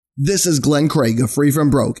This is Glenn Craig of Free From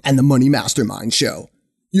Broke and the Money Mastermind Show.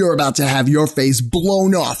 You're about to have your face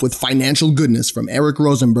blown off with financial goodness from Eric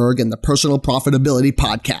Rosenberg and the Personal Profitability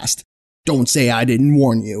Podcast. Don't say I didn't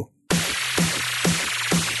warn you.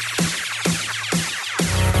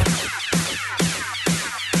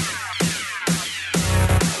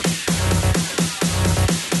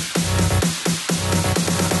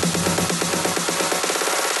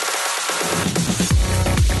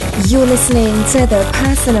 You're listening to the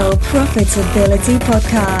Personal Profitability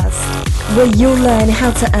Podcast, where you'll learn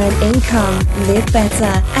how to earn income, live better,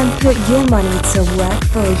 and put your money to work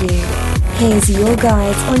for you. Here's your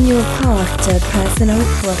guide on your path to personal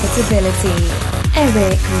profitability,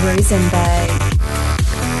 Eric Rosenberg.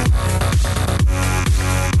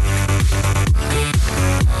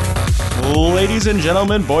 Ladies and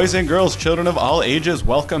gentlemen, boys and girls, children of all ages,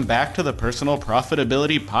 welcome back to the Personal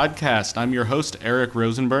Profitability Podcast. I'm your host, Eric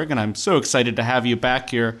Rosenberg, and I'm so excited to have you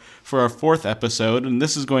back here for our fourth episode. And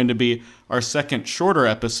this is going to be our second shorter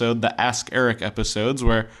episode, the Ask Eric episodes,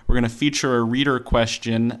 where we're going to feature a reader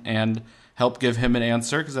question and help give him an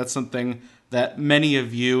answer, because that's something that many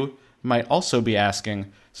of you might also be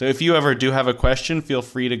asking. So if you ever do have a question, feel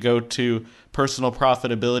free to go to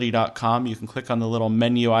personalprofitability.com. You can click on the little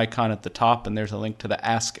menu icon at the top, and there's a link to the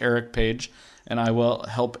Ask Eric page, and I will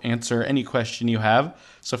help answer any question you have.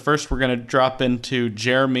 So first, we're going to drop into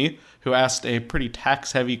Jeremy, who asked a pretty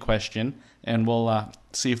tax-heavy question, and we'll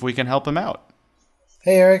see if we can help him out.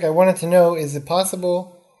 Hey, Eric, I wanted to know, is it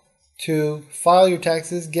possible to file your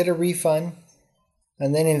taxes, get a refund,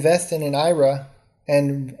 and then invest in an IRA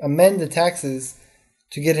and amend the taxes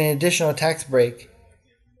to get an additional tax break?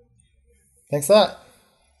 Thanks a lot.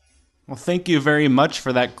 Well, thank you very much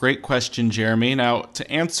for that great question, Jeremy. Now,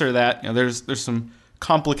 to answer that, there's some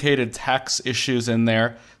complicated tax issues in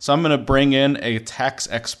there. So I'm going to bring in a tax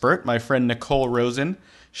expert, my friend Nicole Rosen.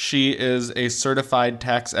 She is a certified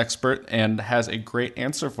tax expert and has a great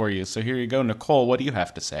answer for you. So here you go, Nicole. What do you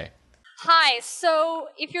have to say? Hi. So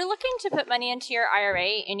if you're looking to put money into your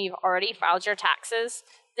IRA and you've already filed your taxes,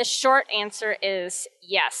 the short answer is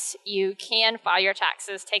yes, you can file your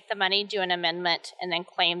taxes, take the money, do an amendment, and then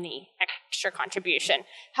claim the extra contribution.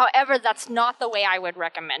 However, that's not the way I would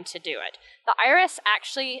recommend to do it. The IRS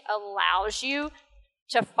actually allows you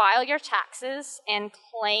to file your taxes and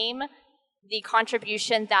claim the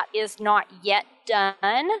contribution that is not yet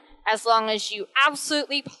done, as long as you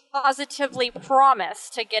absolutely positively promise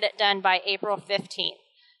to get it done by April 15th.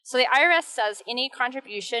 So the IRS says any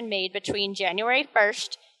contribution made between January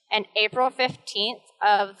 1st and April 15th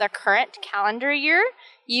of the current calendar year,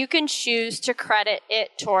 you can choose to credit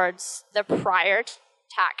it towards the prior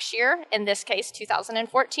tax year, in this case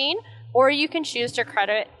 2014, or you can choose to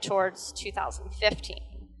credit it towards 2015.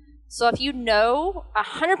 So if you know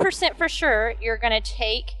 100% for sure you're going to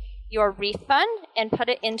take your refund and put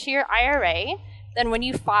it into your IRA, then when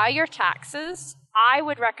you file your taxes, I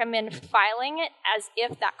would recommend filing it as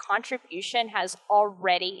if that contribution has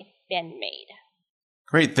already been made.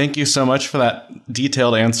 Great. Thank you so much for that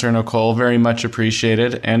detailed answer, Nicole. Very much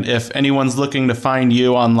appreciated. And if anyone's looking to find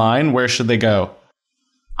you online, where should they go?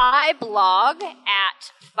 I blog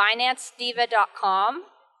at financediva.com,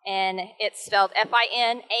 and it's spelled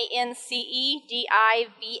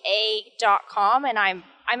financediva.com. And I'm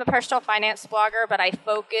a personal finance blogger, but I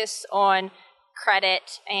focus on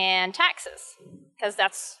credit and taxes, because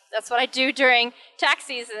that's what I do during tax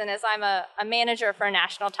season. Is I'm a manager for a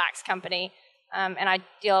national tax company, and I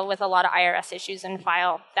deal with a lot of IRS issues and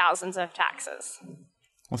file thousands of taxes.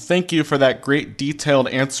 Well, thank you for that great detailed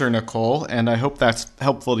answer, Nicole, and I hope that's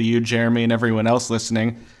helpful to you, Jeremy, and everyone else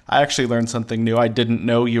listening. I actually learned something new. I didn't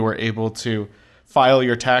know you were able to file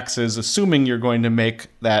your taxes, assuming you're going to make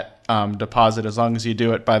that deposit, as long as you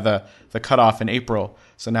do it by the cutoff in April.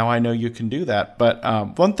 So now I know you can do that. But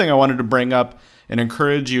one thing I wanted to bring up and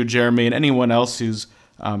encourage you, Jeremy, and anyone else who's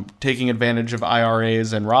taking advantage of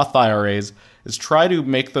IRAs and Roth IRAs, is try to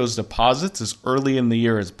make those deposits as early in the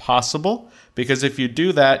year as possible. Because if you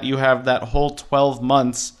do that, you have that whole 12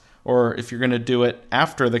 months, or if you're going to do it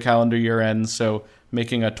after the calendar year ends, so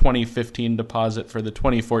making a 2015 deposit for the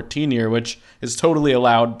 2014 year, which is totally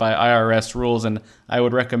allowed by IRS rules, and I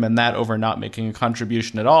would recommend that over not making a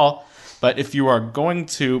contribution at all. But if you are going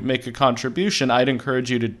to make a contribution, I'd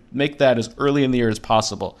encourage you to make that as early in the year as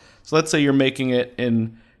possible. So let's say you're making it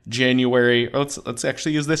in January, or let's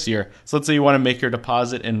actually use this year. So let's say you want to make your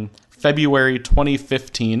deposit in February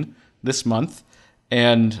 2015, this month,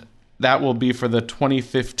 and that will be for the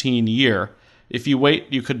 2015 year. If you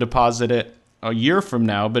wait, you could deposit it a year from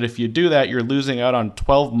now, but if you do that, you're losing out on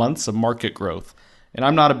 12 months of market growth. And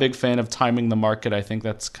I'm not a big fan of timing the market. I think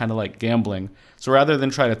that's kind of like gambling. So rather than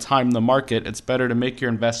try to time the market, it's better to make your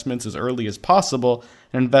investments as early as possible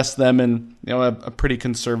and invest them in a pretty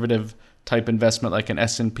conservative type investment like an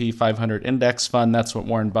S&P 500 index fund. That's what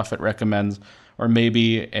Warren Buffett recommends. Or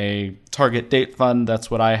maybe a target date fund. That's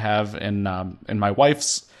what I have in my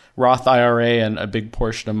wife's Roth IRA and a big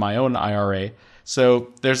portion of my own IRA.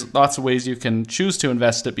 So there's lots of ways you can choose to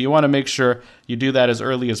invest it, but you want to make sure you do that as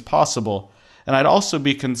early as possible. And I'd also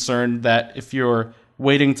be concerned that if you're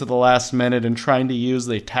waiting to the last minute and trying to use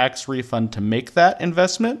the tax refund to make that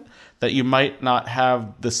investment, that you might not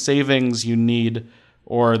have the savings you need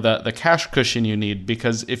or the cash cushion you need.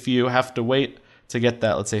 Because if you have to wait to get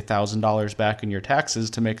that, let's say $1,000 back in your taxes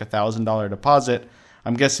to make a $1,000 deposit,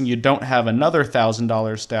 I'm guessing you don't have another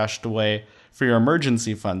 $1,000 stashed away for your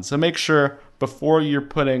emergency fund. So make sure before you're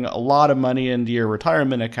putting a lot of money into your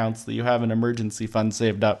retirement accounts that you have an emergency fund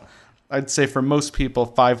saved up. I'd say for most people,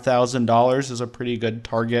 $5,000 is a pretty good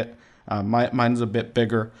target. Mine's a bit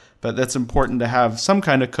bigger, but that's important to have some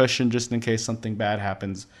kind of cushion just in case something bad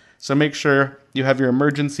happens. So make sure you have your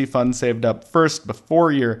emergency fund saved up first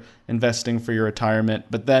before you're investing for your retirement,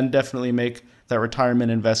 but then definitely make that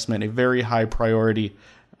retirement investment a very high priority.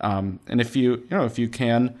 And if you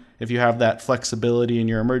have that flexibility in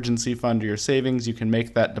your emergency fund or your savings, you can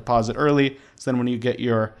make that deposit early. So then when you get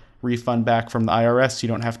your refund back from the IRS, you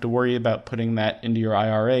don't have to worry about putting that into your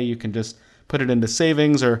IRA. You can just put it into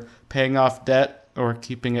savings or paying off debt or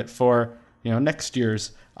keeping it for next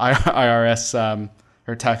year's IRS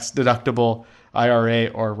or tax deductible IRA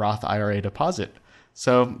or Roth IRA deposit.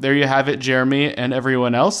 So there you have it, Jeremy and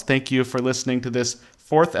everyone else. Thank you for listening to this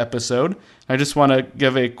 4th episode. I just want to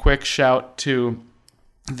give a quick shout to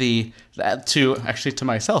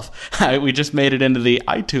myself. We just made it into the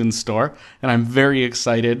iTunes store, and I'm very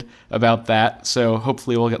excited about that. So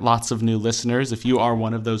hopefully we'll get lots of new listeners. If you are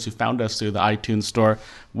one of those who found us through the iTunes store,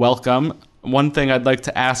 welcome. One thing I'd like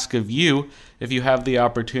to ask of you, if you have the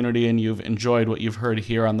opportunity and you've enjoyed what you've heard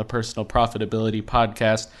here on the Personal Profitability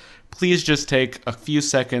Podcast, please just take a few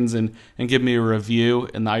seconds and give me a review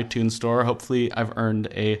in the iTunes store. Hopefully I've earned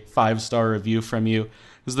a 5-star review from you,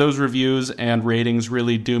 because those reviews and ratings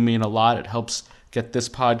really do mean a lot. It helps get this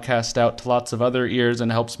podcast out to lots of other ears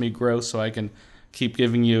and helps me grow so I can keep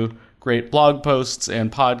giving you great blog posts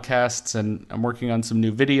and podcasts, and I'm working on some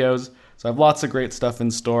new videos. So I have lots of great stuff in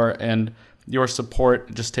store, and your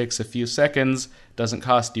support just takes a few seconds, doesn't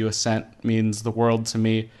cost you a cent, means the world to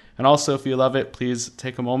me. And also, if you love it, please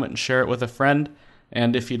take a moment and share it with a friend.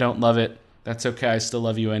 And if you don't love it, that's okay. I still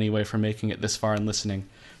love you anyway for making it this far and listening.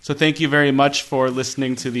 So thank you very much for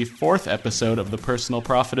listening to the 4th episode of the Personal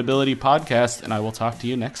Profitability Podcast, and I will talk to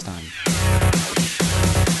you next time.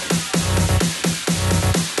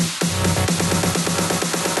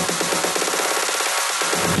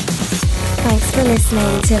 Thanks for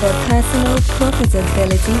listening to the Personal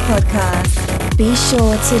Profitability Podcast. Be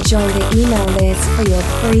sure to join the email list for your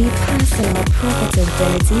free Personal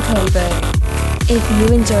Profitability Playbook. If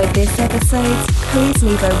you enjoyed this episode, please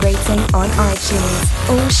leave a rating on iTunes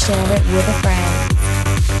or share it with a friend.